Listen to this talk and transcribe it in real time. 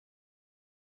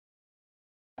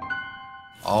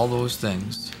all those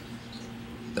things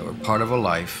that were part of a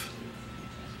life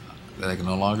that I can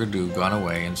no longer do, gone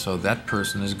away, and so that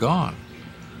person is gone.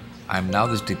 I'm now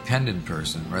this dependent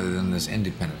person rather than this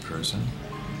independent person.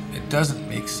 It doesn't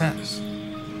make sense.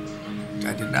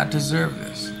 I did not deserve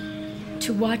this.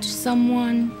 To watch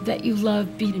someone that you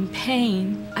love be in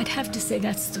pain, I'd have to say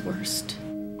that's the worst.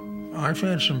 I've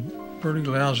had some pretty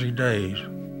lousy days.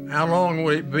 How long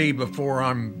will it be before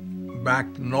I'm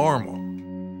back to normal?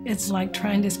 It's like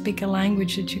trying to speak a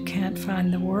language that you can't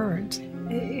find the words.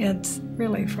 It's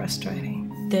really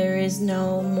frustrating. There is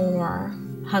no more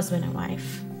husband and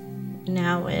wife.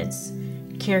 Now it's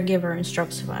caregiver and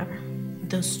stroke survivor.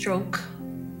 The stroke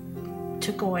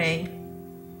took away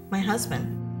my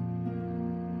husband.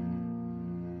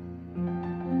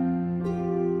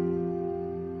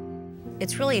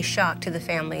 It's really a shock to the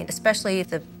family, especially if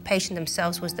the patient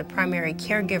themselves was the primary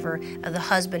caregiver of the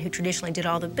husband who traditionally did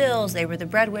all the bills. They were the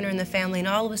breadwinner in the family, and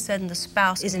all of a sudden the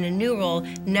spouse is in a new role,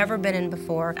 never been in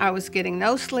before. I was getting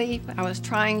no sleep. I was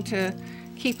trying to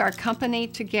keep our company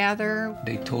together.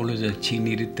 They told her that she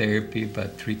needed therapy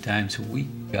about 3 times a week,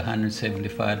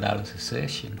 $175 a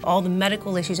session. All the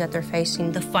medical issues that they're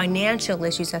facing, the financial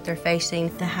issues that they're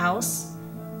facing. The house,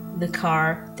 the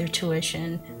car, their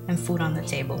tuition, and food on the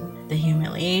table. The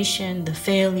humiliation, the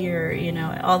failure, you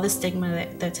know, all the stigma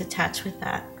that's attached with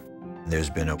that. There's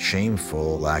been a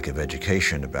shameful lack of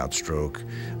education about stroke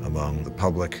among the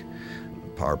public,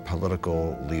 our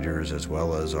political leaders, as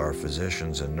well as our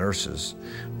physicians and nurses.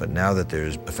 But now that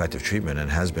there's effective treatment,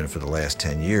 and has been for the last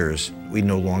 10 years, we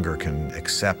no longer can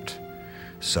accept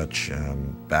such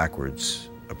backwards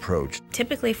approach.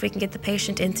 Typically, if we can get the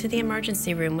patient into the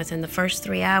emergency room within the first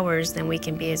 3 hours, then we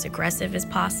can be as aggressive as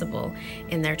possible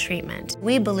in their treatment.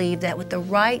 We believe that with the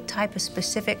right type of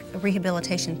specific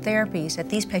rehabilitation therapies, that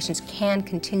these patients can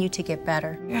continue to get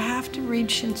better. You have to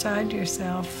reach inside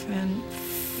yourself and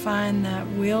find that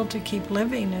will to keep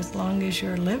living as long as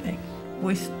you're living.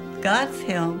 With God's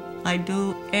help, I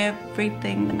do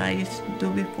everything that I used to do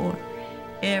before.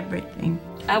 Everything.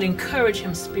 I would encourage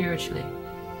him spiritually.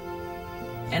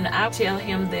 And I tell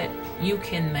him that you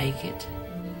can make it.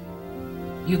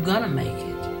 You're gonna make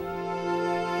it.